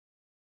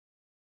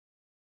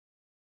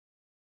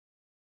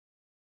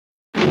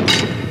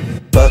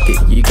fuck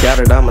it, you got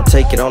it, I'ma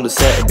take it on the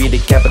set. Be the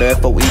capital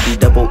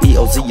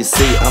F-O-E-D-E-E-O-Z, you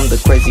see. I'm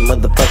the crazy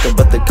motherfucker,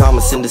 but the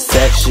comments in the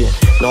section.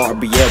 No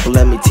RBL, but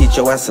let me teach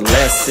your ass a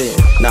lesson.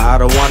 Now I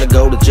don't wanna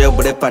go to jail,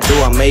 but if I do,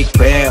 I make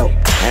bail.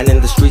 And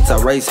in the streets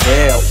I raise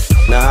hell.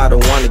 Now I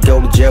don't wanna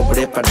go to jail, but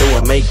if I do,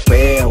 I make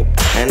bail.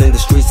 And in the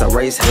streets I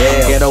raise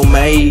hell. I'm ghetto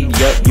made,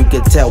 yup, you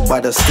can tell by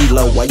the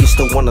stilo. Why you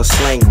still wanna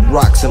slang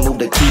rocks and move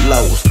the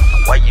kilos?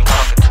 Why you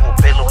talking to a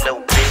pillow,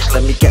 little bitch?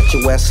 Let me catch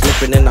your ass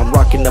slipping and I'm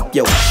rocking up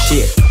your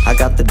shit. I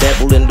got the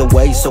devil in the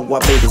way, so I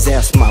made his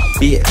ass my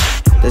bitch.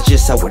 That's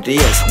just how it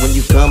is. When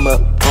you come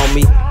up on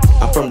me,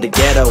 I'm from the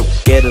ghetto,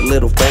 get a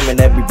little fame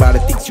and everybody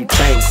thinks you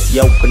changed.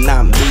 Yo, but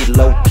not me,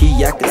 low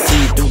key, I can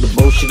see through the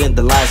bullshit and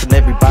the lies and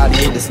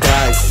everybody in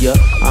disguise. Yeah,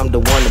 I'm the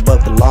one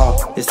above the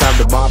law. It's time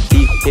to mob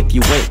deep. If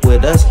you ain't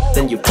with us,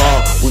 then you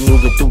fall. We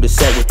moving through the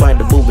set, we find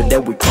the movement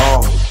that we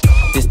call.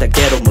 This that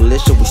ghetto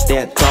militia, we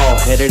stand tall.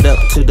 Headed up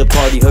to the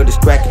party, heard it's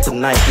cracking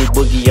tonight. We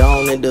boogie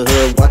on in the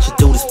hood, watch us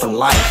do this for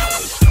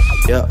life.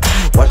 Yeah,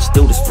 watch us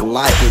do this for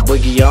life. We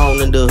boogie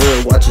on in the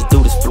hood, watch us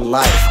do this for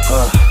life.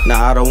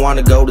 Now I don't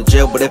wanna go to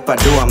jail, but if I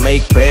do, I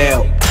make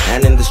bail.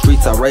 And in the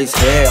streets I raise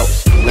hell.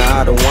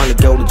 Now I don't wanna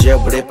go to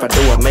jail, but if I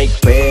do, I make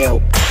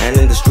bail. And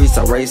in the streets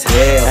I raise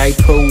hell. Hey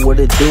fool, what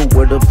it do,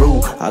 what a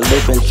brew? I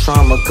live in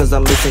trauma cause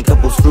I'm missing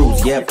couple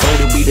screws. Yeah,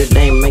 Brody be the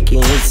name,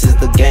 making hits is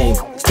the game.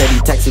 Steady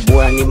taxi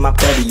boy, I need my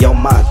fatty on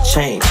my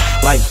chain.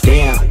 Like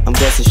damn, I'm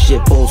guessing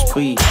shit full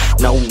speed.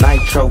 No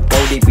nitro,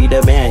 Brody be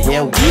the man,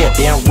 hell yeah,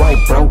 damn right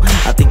bro.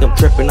 I think I'm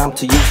tripping, I'm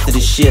too used to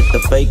this shit. The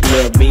fake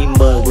love, me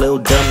mug, little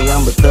dummy,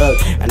 I'm a thug.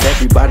 And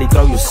everybody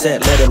throw your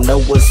set, let them know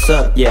what's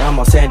up. Yeah, I'm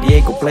on San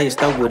Diego, players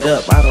throw it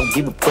up, I don't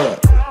give a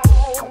fuck.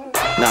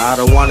 Now I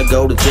don't wanna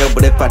go to jail,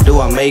 but if I do,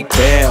 I make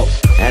bail.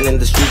 And in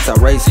the streets I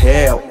raise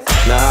hell.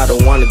 Now I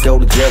don't wanna go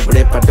to jail, but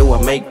if I do,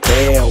 I make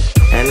bail.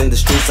 And in the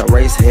streets I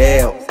raise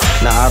hell.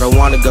 Now I don't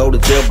wanna go to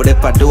jail, but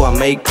if I do, I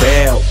make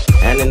bail.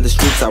 And in the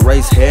streets I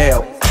raise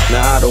hell.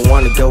 Now I don't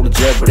wanna go to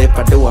jail, but if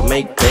I do, I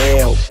make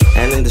bail.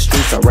 And in the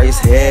streets I raise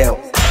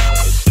hell.